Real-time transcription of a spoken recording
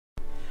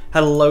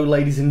Hello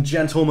ladies and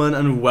gentlemen,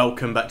 and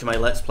welcome back to my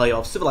Let's Play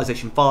of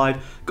Civilization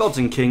 5, Gods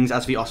and Kings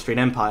as the Austrian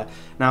Empire.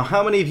 Now,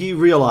 how many of you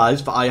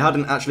realised that I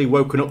hadn't actually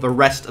woken up the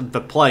rest of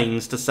the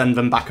planes to send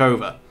them back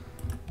over?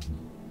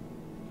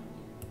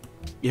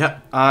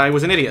 Yep, I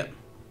was an idiot.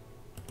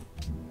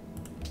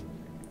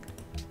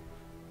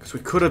 Because we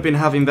could have been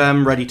having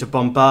them ready to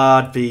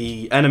bombard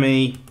the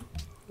enemy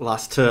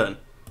last turn.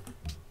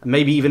 And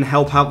maybe even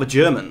help out the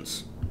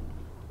Germans.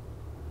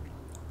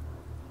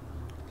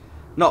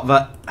 Not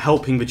that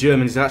helping the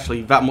Germans is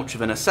actually that much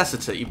of a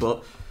necessity,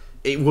 but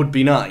it would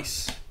be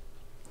nice.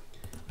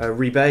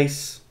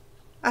 Rebase.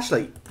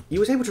 Actually, you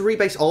was able to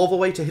rebase all the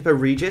way to Hippo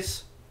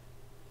Regis?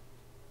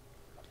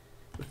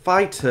 The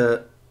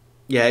fighter,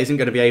 yeah, isn't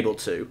going to be able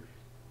to.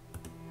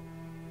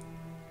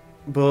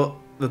 But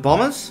the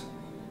bombers?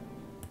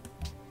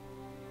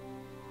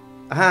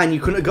 Ah, and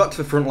you couldn't have got to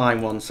the front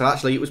line one, so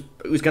actually it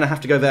was going to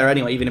have to go there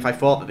anyway, even if I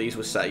thought that these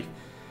were safe.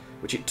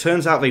 Which it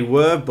turns out they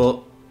were,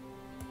 but...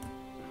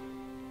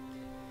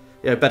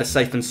 yeah, better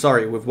safe than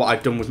sorry with what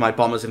I've done with my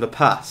bombers in the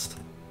past.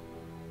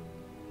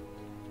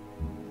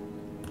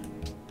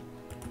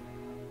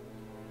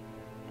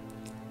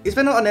 Is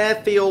there not an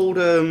airfield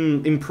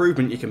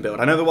improvement you can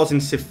build? I know there was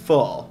in Civ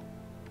 4.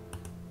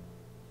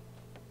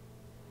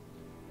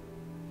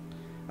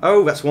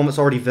 Oh, that's one that's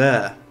already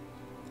there.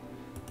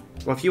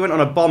 Well, if you went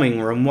on a bombing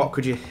run, what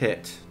could you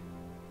hit?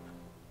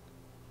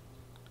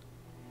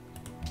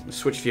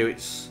 Switch view,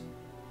 it's...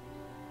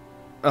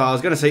 oh, I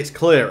was going to say it's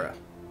clearer.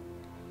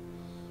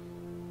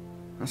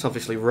 That's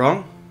obviously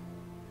wrong.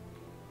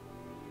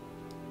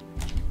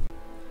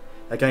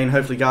 Again,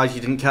 hopefully, guys, you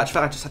didn't catch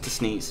that. I just had to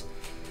sneeze.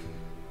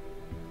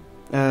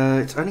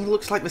 It only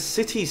looks like the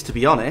cities, to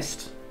be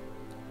honest.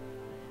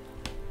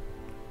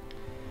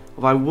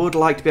 Although I would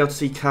like to be able to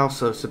see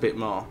Kalsos a bit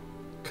more.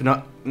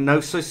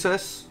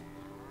 Knossos?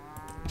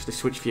 Actually,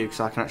 switch view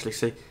so I can actually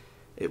see.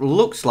 It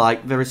looks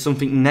like there is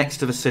something next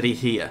to the city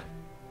here.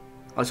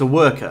 Oh, it's a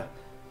worker.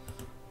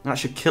 That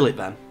should kill it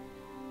then.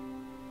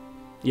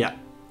 Yeah.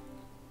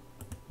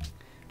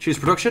 Choose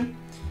production.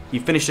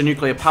 You finished a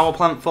nuclear power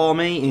plant for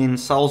me in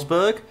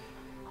Salzburg.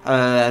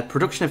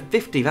 Production of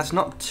 50. That's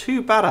not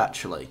too bad,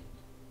 actually.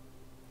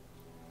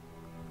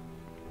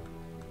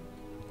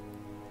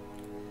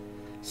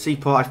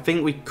 Seaport. I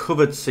think we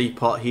covered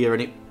Seaport here,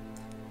 and it...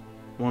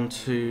 1,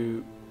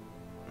 2...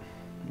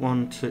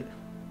 1, 2...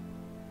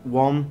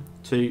 1,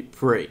 2,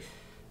 3.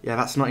 Yeah,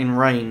 that's not in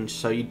range,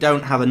 so you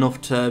don't have enough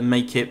to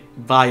make it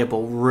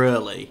viable,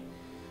 really.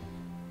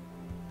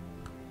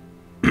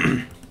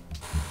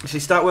 Actually,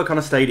 start work on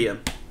a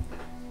stadium.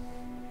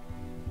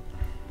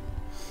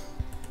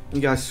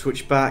 You guys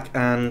switch back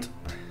and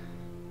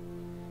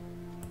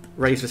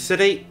raise the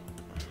city.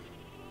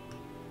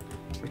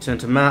 Return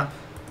to map.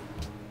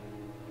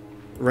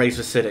 Raise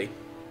the city.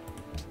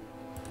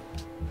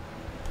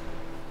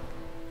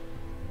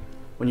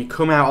 When you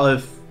come out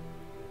of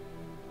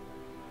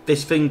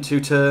this thing 2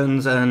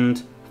 turns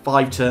and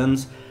 5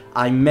 turns,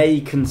 I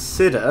may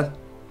consider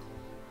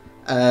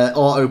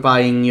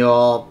auto-buying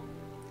your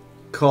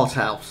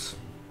courthouse.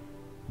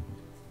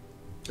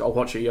 Oh,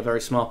 watch it, you're very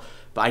small.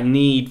 But I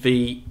need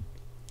the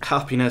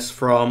happiness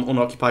from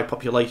unoccupied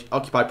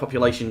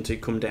population to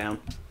come down.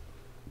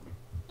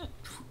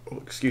 Oh,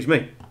 excuse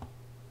me.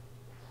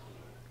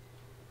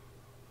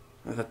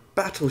 The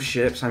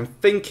battleships, I'm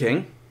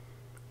thinking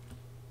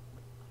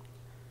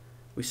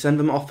we send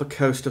them off the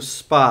coast of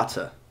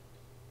Sparta.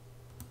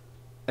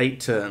 8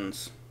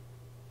 turns.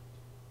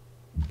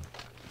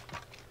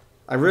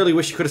 I really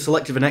wish you could have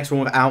selected the next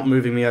one without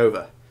moving me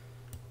over.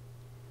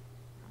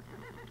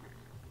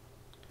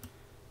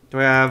 Do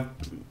I have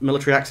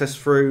military access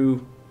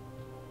through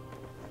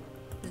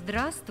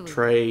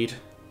trade?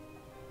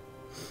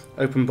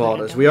 Open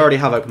borders. We already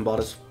have open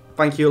borders.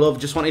 Thank you, love.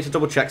 Just wanted to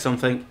double check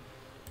something.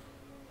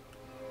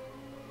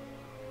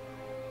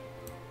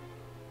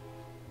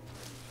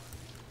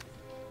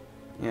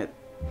 Yeah.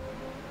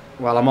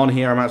 While I'm on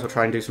here, I might as well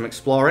try and do some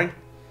exploring.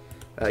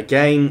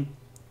 Again,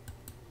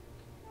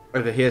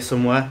 over here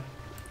somewhere.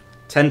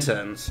 10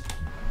 turns.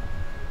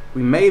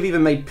 We may have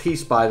even made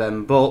peace by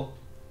then, but...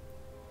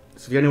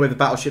 so the only way the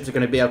battleships are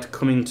going to be able to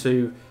come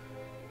into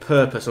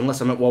purpose,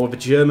 unless I'm at war with the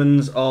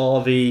Germans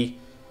or the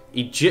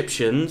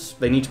Egyptians,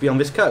 they need to be on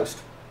this coast.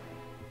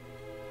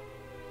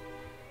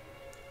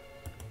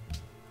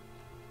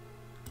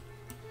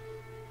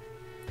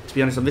 To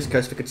be honest, on this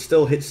coast I could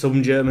still hit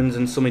some Germans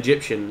and some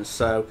Egyptians,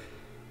 so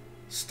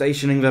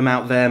stationing them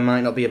out there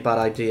might not be a bad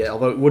idea.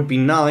 Although it would be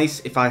nice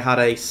if I had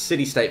a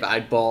city-state that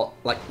I bought,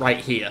 like, right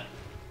here.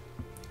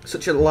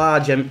 Such a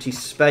large empty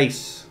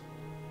space.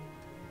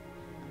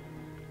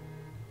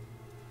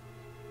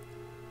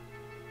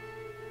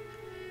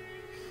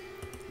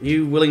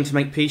 You willing to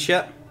make peace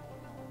yet?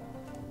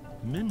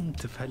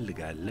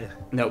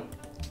 Nope.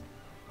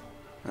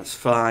 That's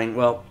fine.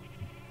 Well,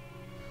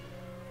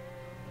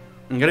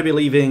 I'm going to be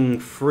leaving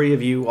 3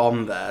 of you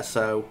on there,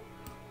 so...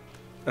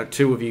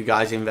 2 of you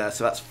guys in there,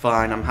 so that's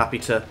fine. I'm happy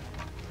to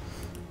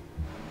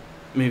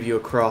move you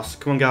across.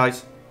 Come on,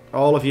 guys.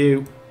 All of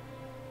you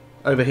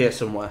over here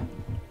somewhere.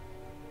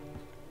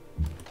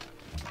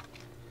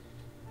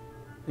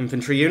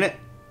 infantry unit.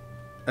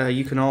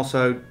 You can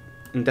also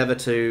endeavour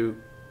to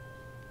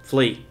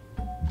flee.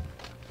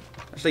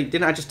 Actually,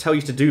 didn't I just tell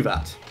you to do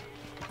that?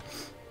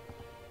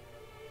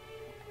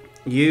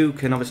 You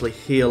can obviously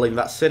heal in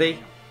that city.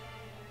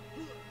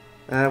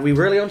 We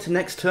really on to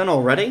next turn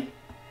already?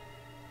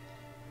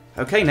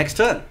 Okay, next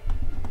turn.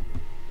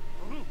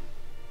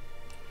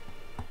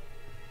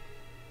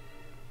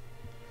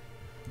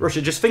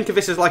 Russia, just think of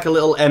this as like a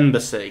little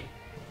embassy.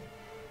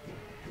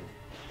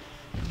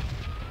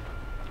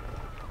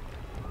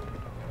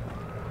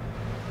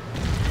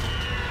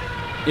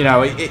 You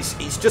know,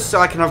 it's just so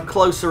I can have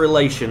closer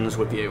relations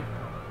with you.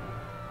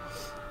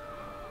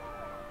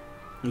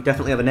 You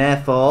definitely have an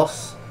air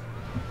force,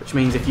 which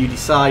means if you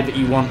decide that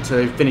you want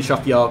to finish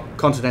off your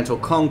continental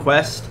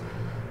conquest,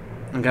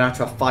 I'm going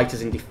to have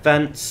fighters in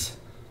defence.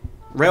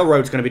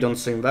 Railroad's going to be done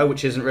soon though,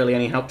 which isn't really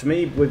any help to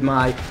me with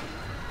my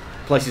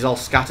places all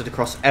scattered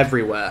across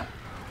everywhere.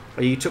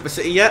 Oh, you took the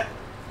city yet?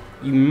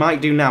 You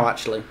might do now,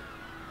 actually.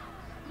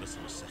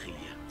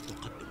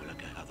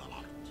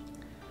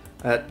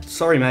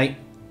 Sorry, mate.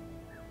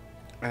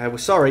 We're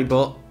sorry,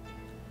 but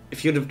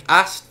if you'd have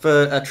asked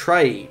for a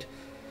trade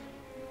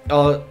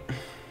or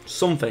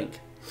something,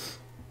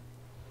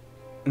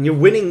 and you're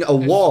winning a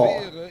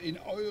war.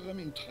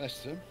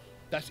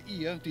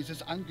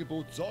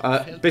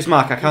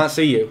 Bismarck, I can't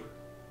see you.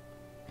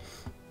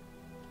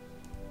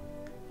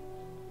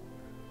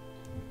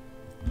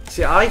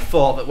 See, I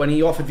thought that when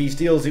he offered these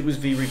deals, it was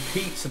the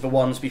repeats of the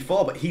ones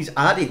before, but he's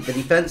added the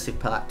defensive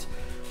pact.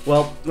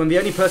 Well, when the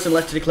only person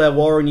left to declare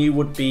war on you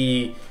would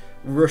be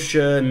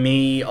Russia,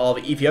 me, or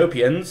the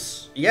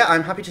Ethiopians, yeah,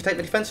 I'm happy to take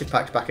the defensive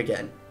pact back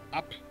again.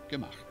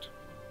 Abgemacht.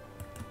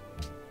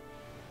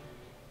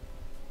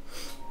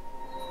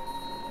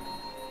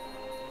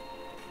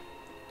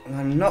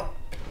 I'm not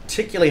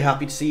particularly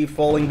happy to see you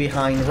falling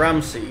behind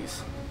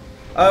Ramses.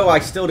 Oh, I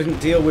still didn't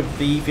deal with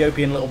the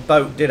Ethiopian little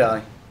boat, did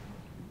I?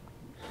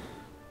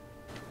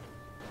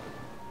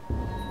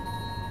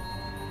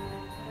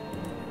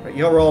 Right,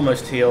 you're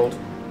almost healed.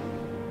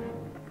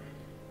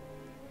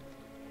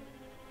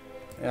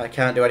 I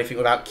can't do anything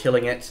without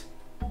killing it.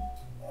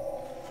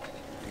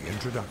 The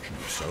introduction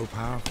of so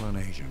powerful an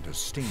agent as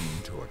steam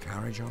to a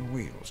carriage on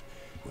wheels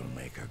will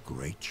make a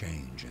great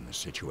change in the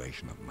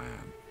situation of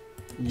man.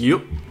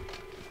 Yup.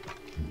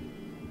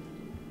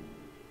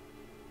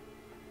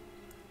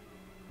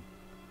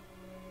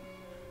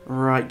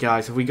 Right,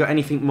 guys, have we got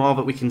anything more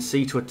that we can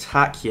see to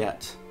attack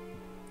yet?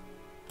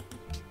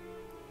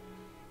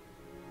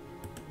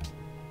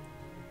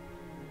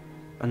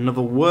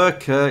 Another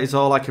worker is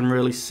all I can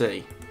really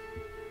see.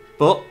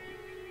 But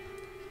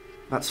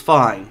that's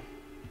fine.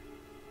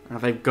 Now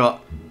they've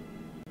got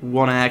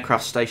one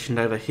aircraft stationed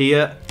over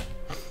here.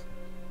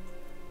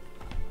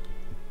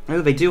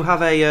 Oh, they do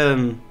have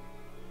a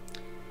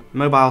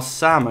mobile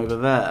SAM over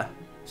there.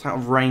 It's out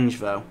of range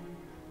though.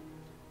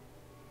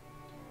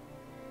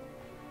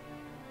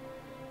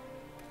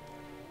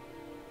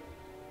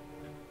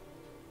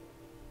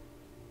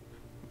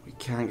 We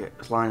can't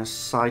get line of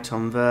sight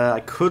on there.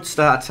 I could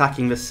start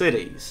attacking the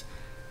cities,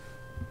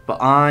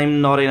 but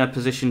I'm not in a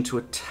position to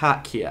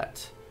attack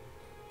yet.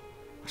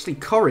 Actually,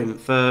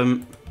 Corinth,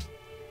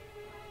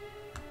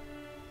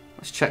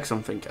 let's check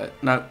something.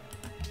 No,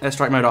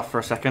 airstrike mode off for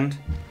a second.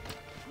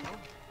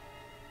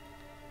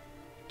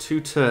 2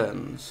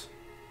 turns.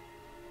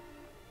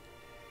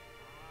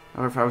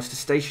 Or if I was to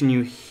station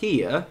you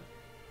here,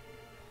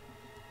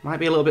 might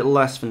be a little bit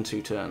less than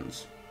 2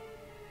 turns.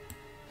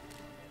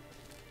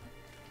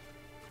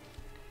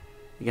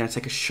 You're going to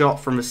take a shot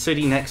from the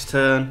city next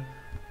turn.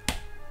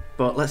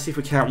 But let's see if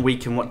we can't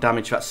weaken what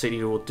damage that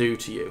city will do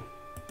to you.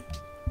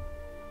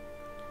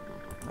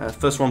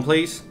 First one,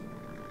 please.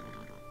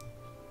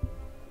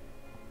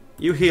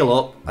 You heal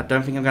up. I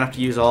don't think I'm going to have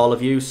to use all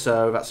of you,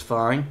 so that's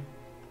fine.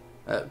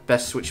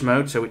 Best switch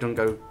mode, so it doesn't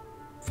go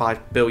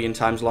 5 billion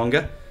times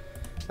longer.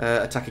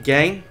 Attack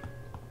again.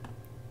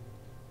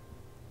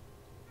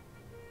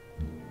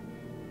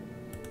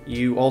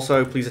 You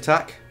also, please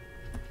attack.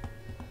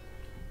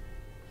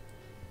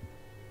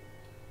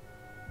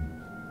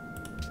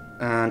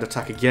 And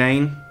attack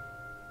again.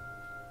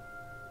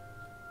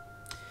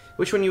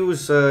 Which one you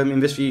was in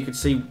this view? You could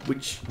see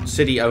which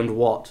city owned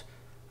what.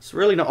 It's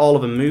really not all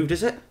of them moved,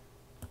 is it?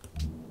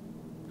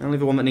 Only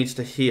the one that needs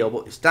to heal,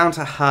 but it's down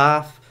to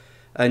half,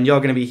 and you're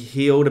going to be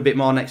healed a bit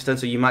more next turn,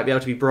 so you might be able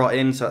to be brought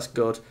in, so that's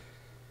good.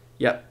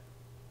 Yep.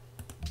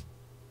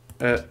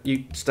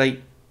 You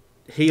stay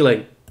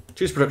healing.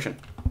 Choose production.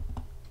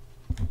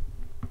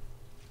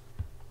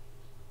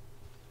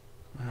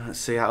 Let's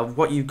see, out of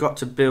what you've got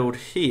to build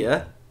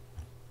here,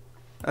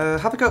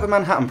 have a go at the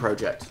Manhattan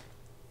Project.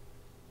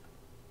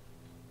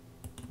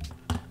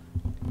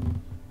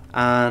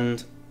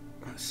 And,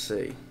 let's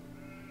see.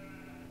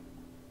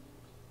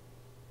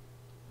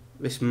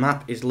 This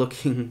map is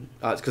looking...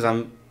 Oh, it's because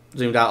I'm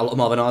zoomed out a lot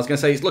more than I was going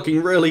to say. It's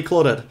looking really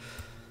cluttered.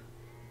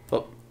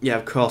 But, yeah,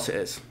 of course it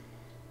is.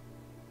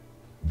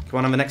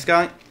 Come on the next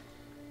guy.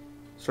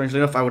 Strangely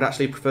enough, I would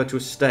actually prefer to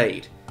have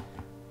stayed.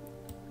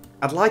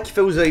 I'd like if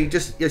it was a...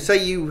 Just,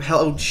 say you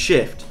held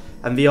shift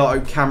and the auto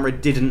camera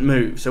didn't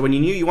move. So when you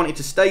knew you wanted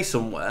to stay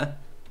somewhere,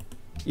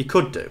 you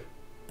could do.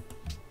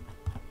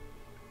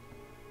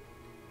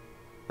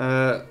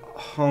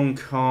 Hong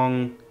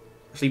Kong.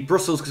 Actually,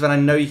 Brussels, because then I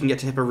know you can get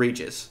to Hippo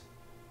Regis.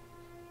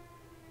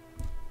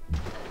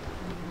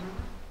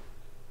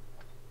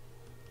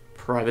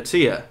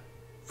 Privateer.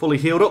 Fully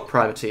healed up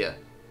Privateer.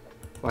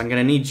 Well, I'm going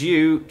to need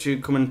you to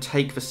come and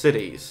take the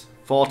cities.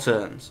 4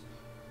 turns.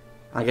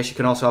 I guess you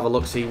can also have a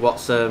look, see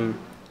what's you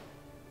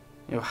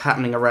know,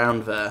 happening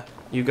around there.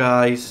 You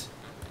guys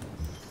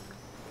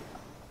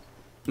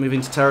move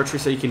into territory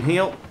so you can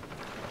heal.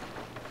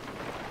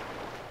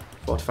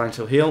 Fortify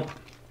until heal.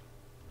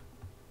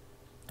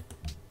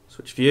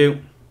 Switch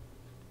view.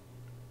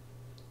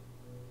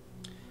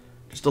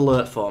 Just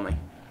alert for me.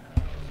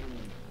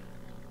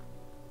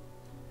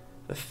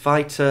 The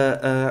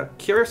fighter.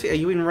 Curiosity, are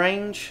you in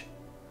range?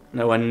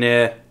 Nowhere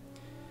near.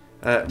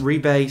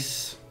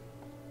 Rebase.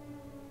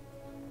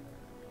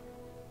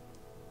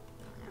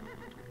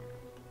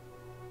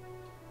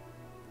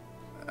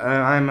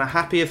 I'm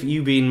happy if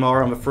you being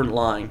more on the front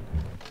line.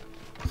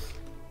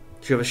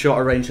 You have a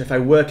shorter range. If I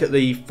work at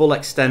the full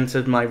extent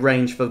of my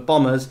range for the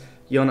bombers,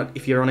 you're not,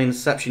 if you're on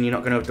interception, you're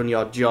not going to have done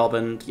your job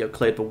and you're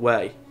cleared the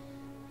way.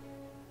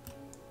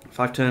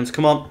 5 turns.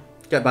 Come on,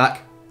 get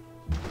back.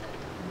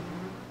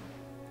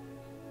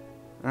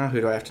 Now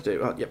who do I have to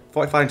do? Oh, yep,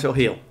 45 until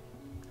heal.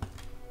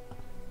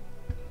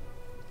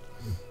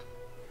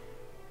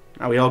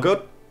 Are we all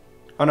good?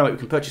 Oh no, wait, we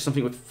can purchase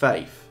something with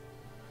faith.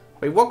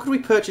 Wait, what could we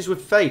purchase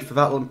with faith for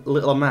that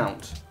little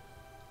amount?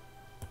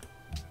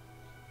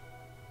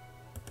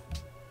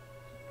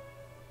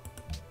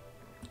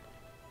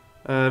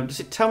 Does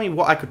it tell me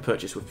what I could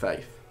purchase with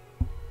faith?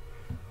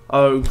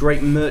 Oh,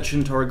 great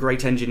merchant or a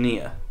great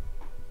engineer.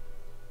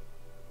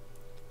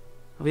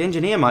 Well, the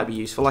engineer might be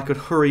useful. I could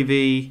hurry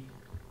the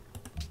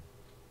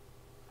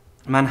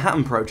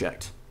Manhattan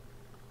project.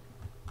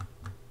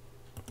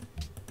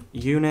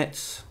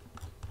 Units.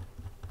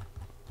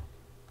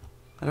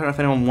 I don't know if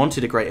anyone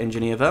wanted a great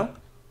engineer though.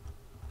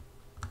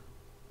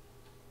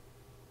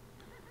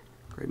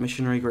 Great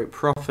missionary, great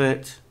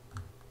prophet.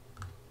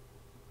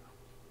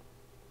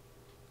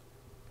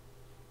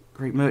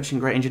 Great merchant,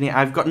 great engineer.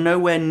 I've got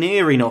nowhere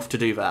near enough to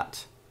do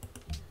that.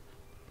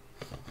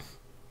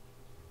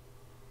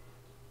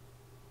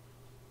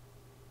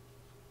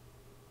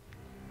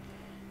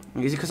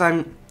 Is it because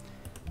I've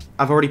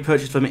already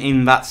purchased them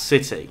in that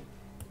city?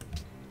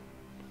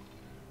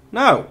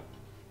 No.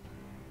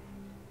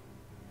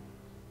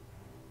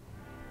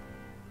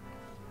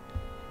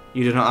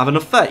 You do not have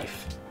enough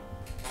faith.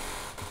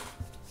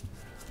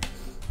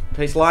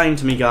 It's lying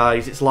to me,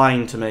 guys. It's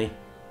lying to me.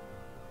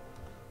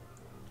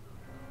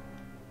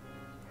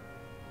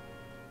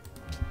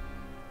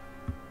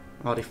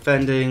 Our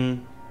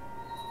defending.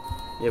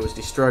 It was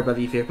destroyed by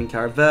the Ethiopian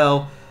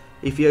caravel.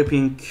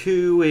 Ethiopian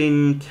coup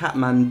in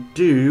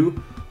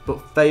Kathmandu,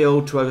 but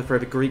failed to overthrow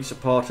the Greek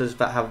supporters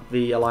that have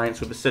the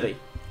alliance with the city.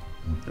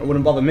 It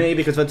wouldn't bother me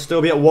because they'd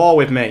still be at war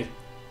with me.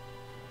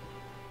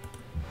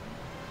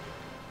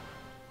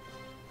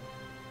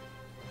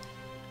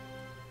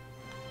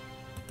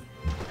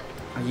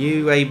 Are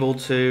you able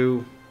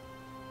to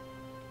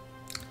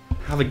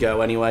have a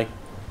go anyway?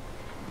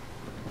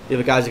 The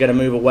other guys are going to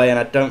move away and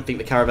I don't think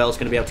the caravel's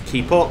going to be able to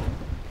keep up.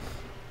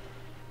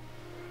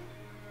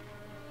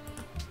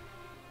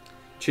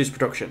 Choose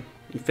production.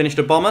 You finished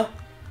a bomber?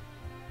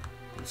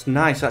 It's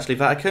nice actually,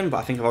 Vatican, but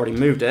I think I've already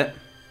moved it.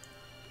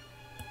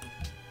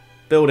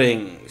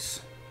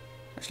 Buildings.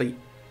 Actually,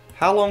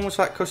 how long was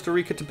that Costa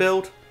Rica to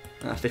build?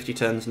 50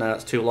 turns, no,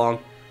 that's too long.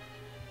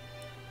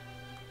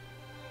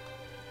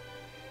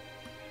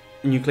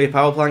 Nuclear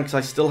power plant, because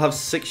I still have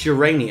 6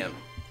 uranium.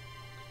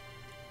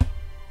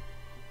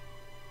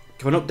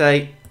 Come on,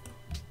 update.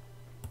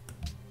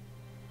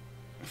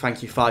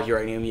 Thank you, 5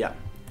 uranium, yeah.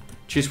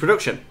 Choose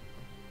production.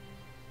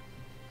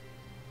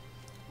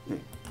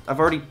 I've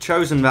already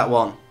chosen that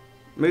one.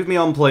 Move me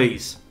on,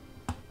 please.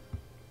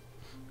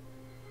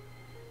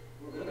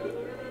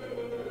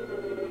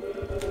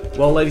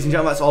 Well, ladies and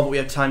gentlemen, that's all that we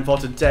have time for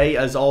today.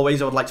 As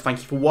always, I would like to thank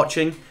you for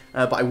watching,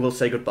 but I will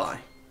say goodbye.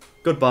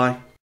 Goodbye.